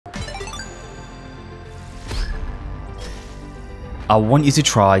I want you to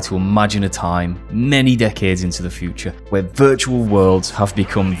try to imagine a time many decades into the future where virtual worlds have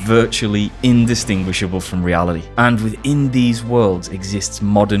become virtually indistinguishable from reality. And within these worlds exists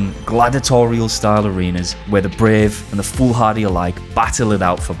modern gladiatorial style arenas where the brave and the foolhardy alike battle it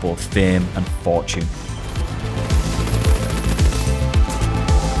out for both fame and fortune.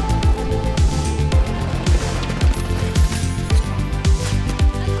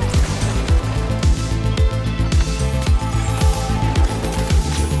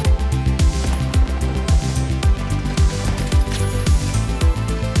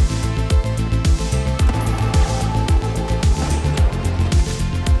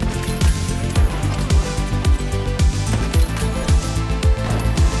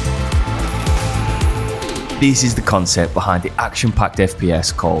 This is the concept behind the action-packed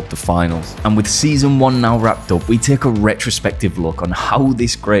FPS called The Finals. And with Season 1 now wrapped up, we take a retrospective look on how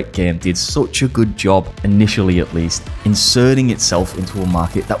this great game did such a good job, initially at least, inserting itself into a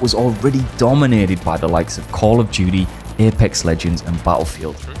market that was already dominated by the likes of Call of Duty, Apex Legends and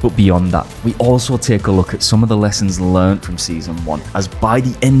Battlefield. But beyond that, we also take a look at some of the lessons learned from Season 1, as by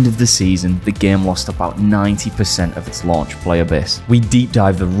the end of the season, the game lost about 90% of its launch player base. We deep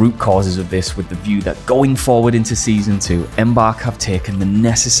dive the root causes of this with the view that going forward into Season 2, Embark have taken the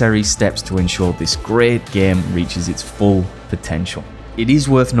necessary steps to ensure this great game reaches its full potential. It is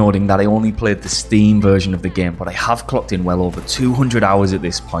worth noting that I only played the Steam version of the game, but I have clocked in well over 200 hours at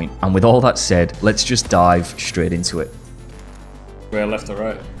this point, and with all that said, let's just dive straight into it. Where, left or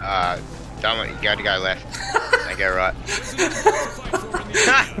right? Don't you got to go left. I go right.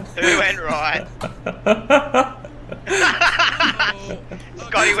 Who went right?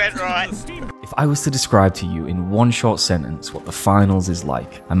 Scotty went right. If I was to describe to you in one short sentence what The Finals is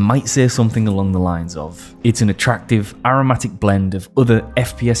like, I might say something along the lines of, it's an attractive, aromatic blend of other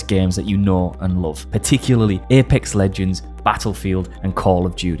FPS games that you know and love, particularly Apex Legends, Battlefield and Call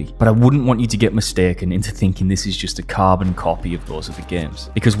of Duty. But I wouldn't want you to get mistaken into thinking this is just a carbon copy of those other games.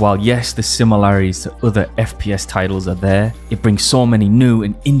 Because while yes, the similarities to other FPS titles are there, it brings so many new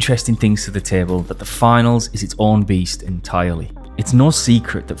and interesting things to the table that The Finals is its own beast entirely. It's no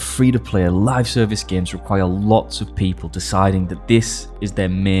secret that free-to-play live service games require lots of people deciding that this is their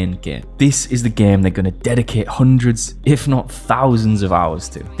main game. This is the game they're going to dedicate hundreds, if not thousands of hours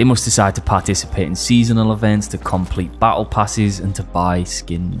to. They must decide to participate in seasonal events, to complete battle passes, and to buy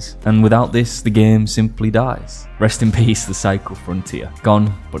skins. And without this, the game simply dies. Rest in peace, the Cycle Frontier.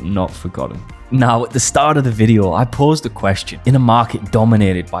 Gone, but not forgotten. Now, at the start of the video, I posed a question. In a market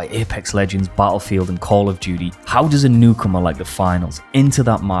dominated by Apex Legends, Battlefield and Call of Duty, how does a newcomer like The Finals enter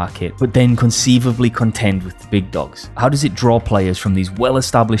that market, but then conceivably contend with the big dogs? How does it draw players from these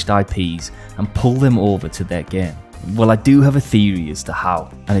well-established IPs and pull them over to their game? Well, I do have a theory as to how,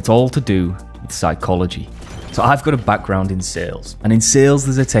 and it's all to do with psychology. So I've got a background in sales, and in sales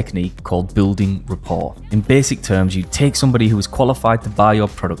there's a technique called building rapport. In basic terms, you take somebody who is qualified to buy your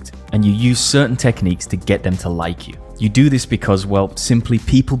product and you use certain techniques to get them to like you. You do this because, well, simply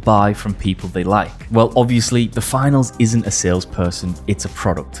people buy from people they like. Well, obviously, The Finals isn't a salesperson, it's a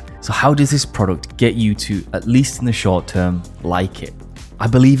product. So how does this product get you to, at least in the short term, like it? I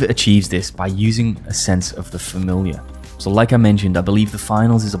believe it achieves this by using a sense of the familiar. So like I mentioned, I believe The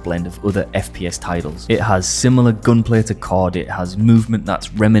Finals is a blend of other FPS titles. It has similar gunplay to COD, it has movement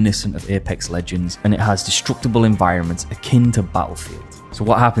that's reminiscent of Apex Legends, and it has destructible environments akin to Battlefield. So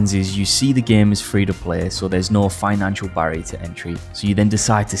what happens is you see the game is free to play, so there's no financial barrier to entry. So you then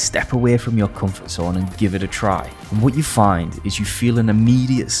decide to step away from your comfort zone and give it a try. And what you find is you feel an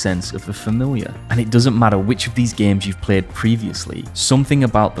immediate sense of the familiar. And it doesn't matter which of these games you've played previously, something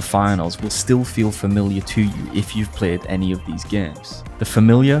about The Finals will still feel familiar to you if you've played any of these games. The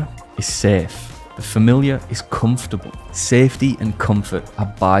familiar is safe. The familiar is comfortable. Safety and comfort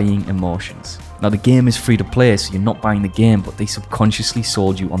are buying emotions. Now the game is free to play, so you're not buying the game, but they subconsciously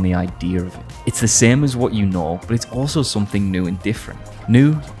sold you on the idea of it. It's the same as what you know, but it's also something new and different.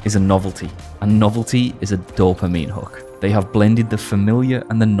 New is a novelty, and novelty is a dopamine hook. They have blended the familiar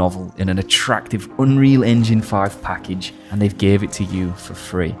and the novel in an attractive Unreal Engine 5 package, and they've gave it to you for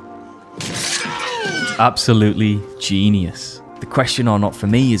free. Absolutely genius. The question or not for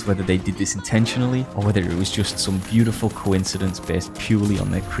me is whether they did this intentionally or whether it was just some beautiful coincidence based purely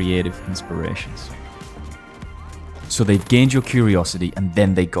on their creative inspirations. So they've gained your curiosity and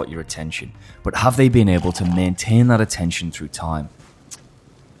then they got your attention. But have they been able to maintain that attention through time?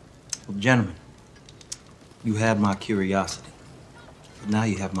 Well, gentlemen, you had my curiosity. But now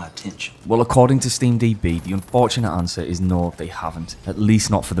you have my attention. Well, according to SteamDB, the unfortunate answer is no, they haven't. At least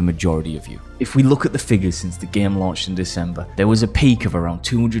not for the majority of you. If we look at the figures since the game launched in December, there was a peak of around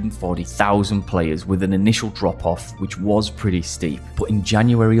 240,000 players with an initial drop-off, which was pretty steep. But in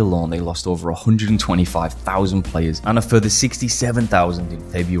January alone, they lost over 125,000 players and a further 67,000 in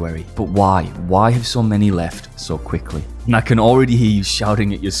February. But why? Why have so many left so quickly? And I can already hear you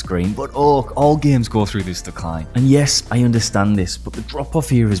shouting at your screen, but oh, all games go through this decline. And yes, I understand this, but the drop-off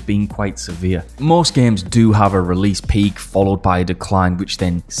here has been quite severe. Most games do have a release peak followed by a decline, which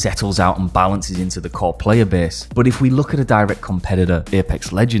then settles out and balances into the core player base. But if we look at a direct competitor,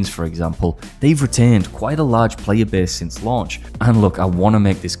 Apex Legends for example, they've retained quite a large player base since launch. And look, I want to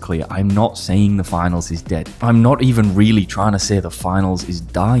make this clear, I'm not saying the finals is dead. I'm not even really trying to say the finals is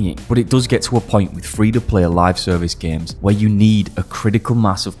dying, but it does get to a point with free-to-play live service games where you need a critical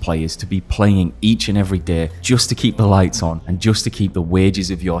mass of players to be playing each and every day just to keep the lights on and just to keep the wages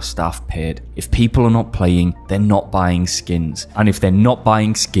of your staff paid. If people are not playing, they're not buying skins. And if they're not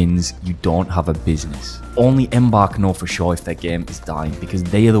buying skins, you don't have a business. Only Embark know for sure if their game is dying because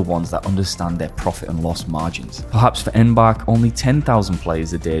they are the ones that understand their profit and loss margins. Perhaps for Embark, only 10,000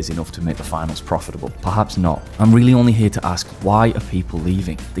 players a day is enough to make the finals profitable. Perhaps not. I'm really only here to ask, why are people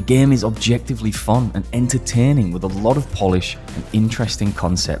leaving? The game is objectively fun and entertaining with a lot of polish and interesting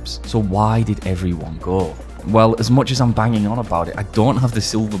concepts. So why did everyone go? Well, as much as I'm banging on about it, I don't have the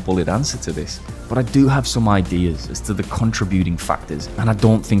silver bullet answer to this, but I do have some ideas as to the contributing factors, and I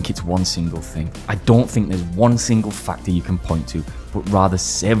don't think it's one single thing. I don't think there's one single factor you can point to, but rather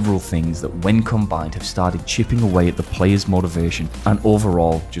several things that when combined have started chipping away at the player's motivation and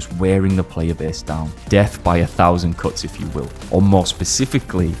overall just wearing the player base down. Death by 1,000 cuts if you will, or more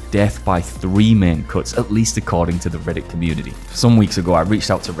specifically, death by 3 main cuts, at least according to the Reddit community. Some weeks ago I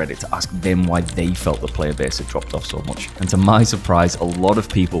reached out to Reddit to ask them why they felt the player base had dropped off so much, and to my surprise a lot of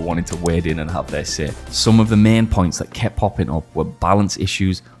people wanted to wade in and have their say. Some of the main points that kept popping up were balance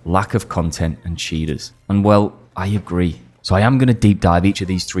issues, lack of content and cheaters. And well, I agree. So I am going to deep dive each of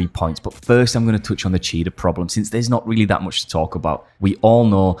these 3 points, but first I'm going to touch on the cheater problem since there's not really that much to talk about. We all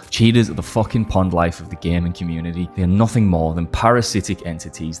know cheaters are the fucking pond life of the gaming community. They are nothing more than parasitic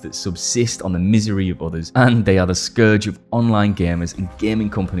entities that subsist on the misery of others, and they are the scourge of online gamers and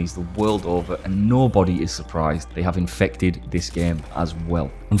gaming companies the world over, and nobody is surprised they have infected this game as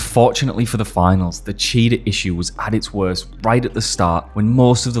well. Unfortunately for the finals, the cheater issue was at its worst right at the start when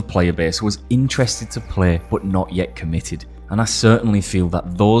most of the player base was interested to play but not yet committed. And I certainly feel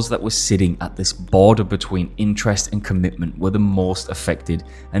that those that were sitting at this border between interest and commitment were the most affected,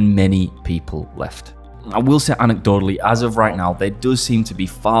 and many people left. I will say anecdotally, as of right now, there does seem to be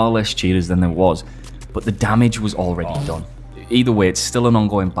far less cheaters than there was, but the damage was already done. Either way, it's still an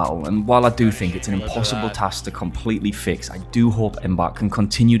ongoing battle, and while I do think it's an impossible task to completely fix, I do hope Embark can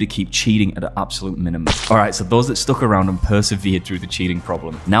continue to keep cheating at an absolute minimum. Alright, so those that stuck around and persevered through the cheating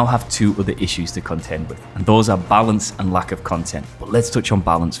problem now have 2 other issues to contend with, and those are balance and lack of content. But let's touch on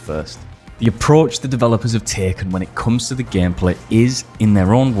balance first. The approach the developers have taken when it comes to the gameplay is, in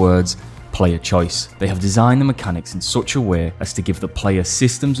their own words, player choice. They have designed the mechanics in such a way as to give the player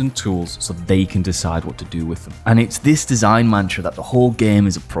systems and tools so they can decide what to do with them. And it's this design mantra that the whole game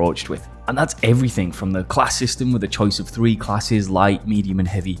is approached with. And that's everything from the class system with a choice of 3 classes, light, medium and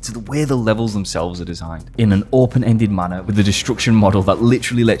heavy, to the way the levels themselves are designed. In an open-ended manner with a destruction model that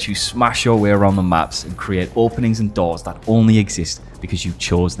literally lets you smash your way around the maps and create openings and doors that only exist because you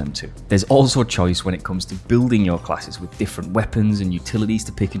chose them to. There's also choice when it comes to building your classes with different weapons and utilities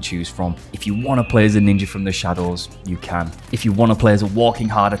to pick and choose from. If you want to play as a ninja from the shadows, you can. If you want to play as a walking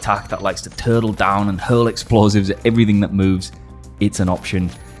hard attack that likes to turtle down and hurl explosives at everything that moves, it's an option.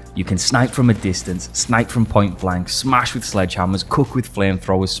 You can snipe from a distance, snipe from point blank, smash with sledgehammers, cook with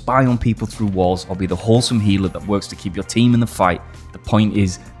flamethrowers, spy on people through walls, or be the wholesome healer that works to keep your team in the fight. The point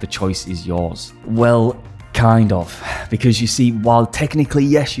is, the choice is yours. Well, kind of. Because you see, while technically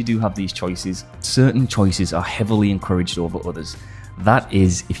yes you do have these choices, certain choices are heavily encouraged over others. That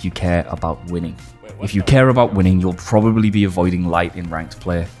is if you care about winning. If you care about winning, you'll probably be avoiding light in ranked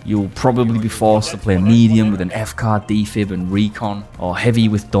play. You'll probably be forced to play medium with an FCAR, defib and recon, or heavy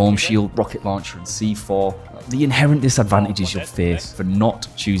with dome shield, rocket launcher and C4. The inherent disadvantages you'll face for not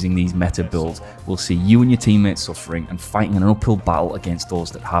choosing these meta builds will see you and your teammates suffering and fighting an uphill battle against those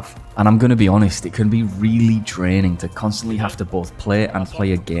that have. And I'm going to be honest, it can be really draining to constantly have to both play and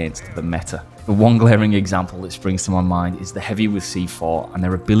play against the meta. The one glaring example that springs to my mind is the heavy with C4 and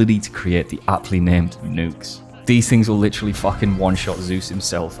their ability to create the aptly named nukes. These things will literally fucking one-shot Zeus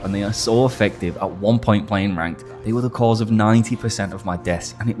himself, and they are so effective. At one point playing ranked, they were the cause of 90% of my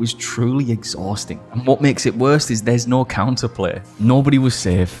deaths, and it was truly exhausting. And what makes it worse is there's no counterplay. Nobody was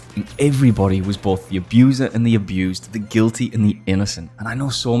safe, and everybody was both the abuser and the abused, the guilty and the innocent. And I know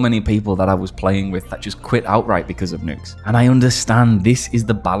so many people that I was playing with that just quit outright because of nukes. And I understand this is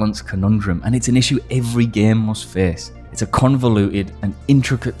the balance conundrum, and it's an issue every game must face. It's a convoluted and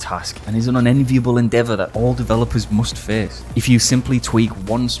intricate task and is an unenviable endeavour that all developers must face. If you simply tweak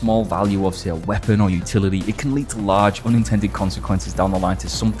one small value of, say, a weapon or utility, it can lead to large unintended consequences down the line to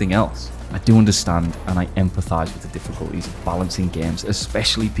something else. I do understand and I empathise with the difficulties of balancing games,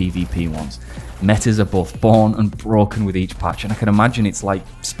 especially PvP ones. Metas are both born and broken with each patch, and I can imagine it's like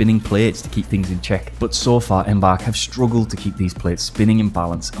spinning plates to keep things in check. But so far, Embark have struggled to keep these plates spinning in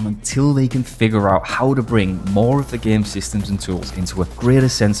balance, and until they can figure out how to bring more of the game systems and tools into a greater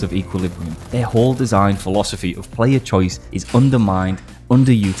sense of equilibrium, their whole design philosophy of player choice is undermined,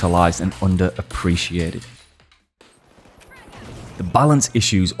 underutilised and underappreciated. The balance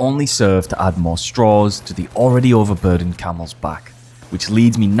issues only serve to add more straws to the already overburdened camel's back, which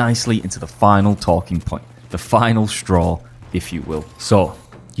leads me nicely into the final talking point, the final straw, if you will. So,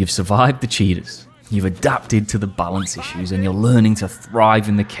 you've survived the cheaters, you've adapted to the balance issues, and you're learning to thrive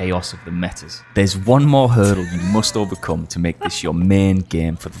in the chaos of the metas. There's one more hurdle you must overcome to make this your main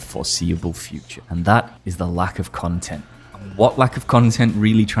game for the foreseeable future, and that is the lack of content. And what lack of content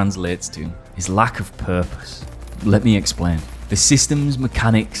really translates to is lack of purpose. Let me explain. The systems,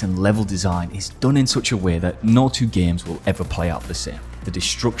 mechanics and level design is done in such a way that no two games will ever play out the same. The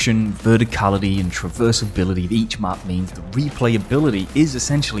destruction, verticality and traversability of each map means the replayability is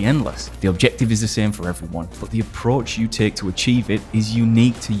essentially endless. The objective is the same for everyone, but the approach you take to achieve it is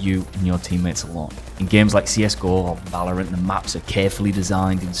unique to you and your teammates alone. In games like CSGO or Valorant, the maps are carefully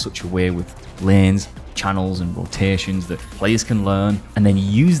designed in such a way with lanes, channels and rotations that players can learn and then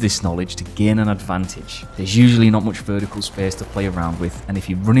use this knowledge to gain an advantage. There's usually not much vertical space to play around with, and if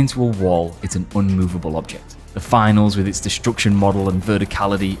you run into a wall, it's an unmovable object. The finals, with its destruction model and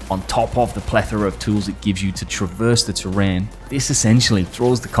verticality on top of the plethora of tools it gives you to traverse the terrain, this essentially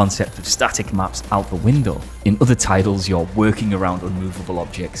throws the concept of static maps out the window. In other titles, you're working around unmovable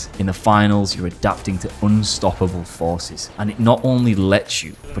objects. In the finals, you're adapting to unstoppable forces. And it not only lets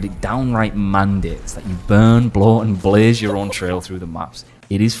you, but it downright mandates that you burn, blow and blaze your own trail through the maps.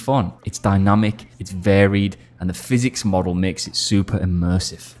 It is fun, it's dynamic, it's varied, and the physics model makes it super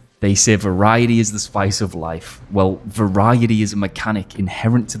immersive. They say variety is the spice of life. Well, variety is a mechanic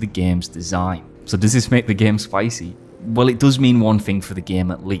inherent to the game's design. So does this make the game spicy? Well, it does mean one thing for the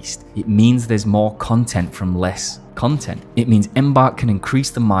game at least. It means there's more content from less content. It means Embark can increase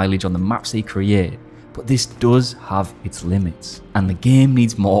the mileage on the maps they create, but this does have its limits, and the game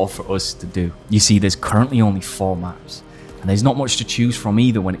needs more for us to do. You see, there's currently only 4 maps, and there's not much to choose from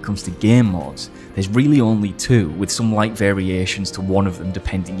either when it comes to game modes. There's really only 2, with some light variations to one of them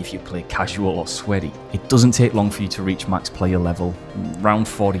depending if you play casual or sweaty. It doesn't take long for you to reach max player level, around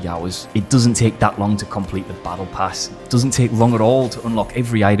 40 hours. It doesn't take that long to complete the battle pass. It doesn't take long at all to unlock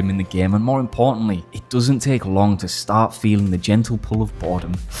every item in the game, and more importantly, it doesn't take long to start feeling the gentle pull of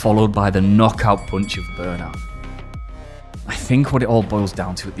boredom, followed by the knockout punch of burnout. I think what it all boils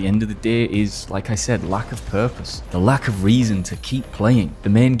down to at the end of the day is, like I said, lack of purpose. The lack of reason to keep playing. The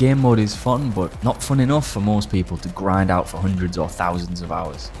main game mode is fun, but not fun enough for most people to grind out for hundreds or thousands of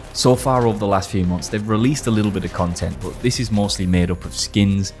hours. So far over the last few months, they've released a little bit of content, but this is mostly made up of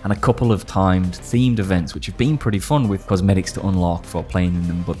skins and a couple of timed themed events, which have been pretty fun with cosmetics to unlock for playing in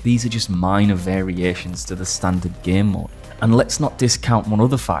them, but these are just minor variations to the standard game mode. And let's not discount one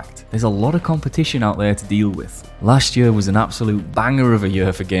other fact. There's a lot of competition out there to deal with. Last year was an absolute banger of a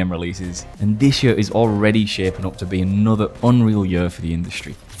year for game releases, and this year is already shaping up to be another unreal year for the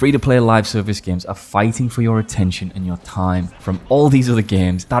industry. Free-to-play live service games are fighting for your attention and your time from all these other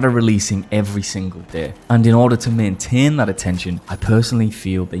games that are releasing every single day. And in order to maintain that attention, I personally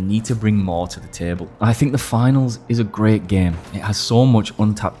feel they need to bring more to the table. I think the Finals is a great game. It has so much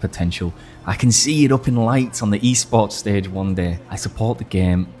untapped potential. I can see it up in lights on the esports stage one day. I support the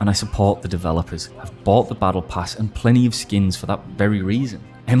game and I support the developers. I've bought the battle pass and plenty of skins for that very reason.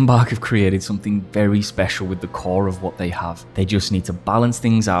 Embark have created something very special with the core of what they have. They just need to balance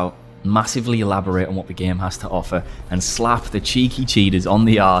things out, massively elaborate on what the game has to offer, and slap the cheeky cheaters on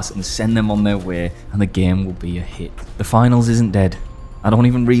the arse and send them on their way, and the game will be a hit. The Finals isn't dead. I don't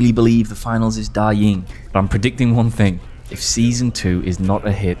even really believe the Finals is dying, but I'm predicting one thing. If Season 2 is not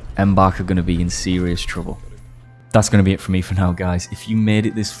a hit, Embark are going to be in serious trouble. That's going to be it for me for now, guys. If you made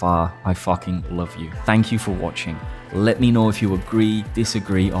it this far, I fucking love you. Thank you for watching. Let me know if you agree,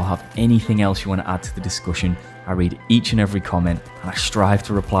 disagree, or have anything else you want to add to the discussion. I read each and every comment, and I strive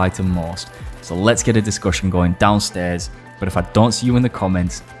to reply to most. So let's get a discussion going downstairs. But if I don't see you in the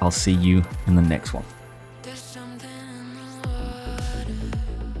comments, I'll see you in the next one.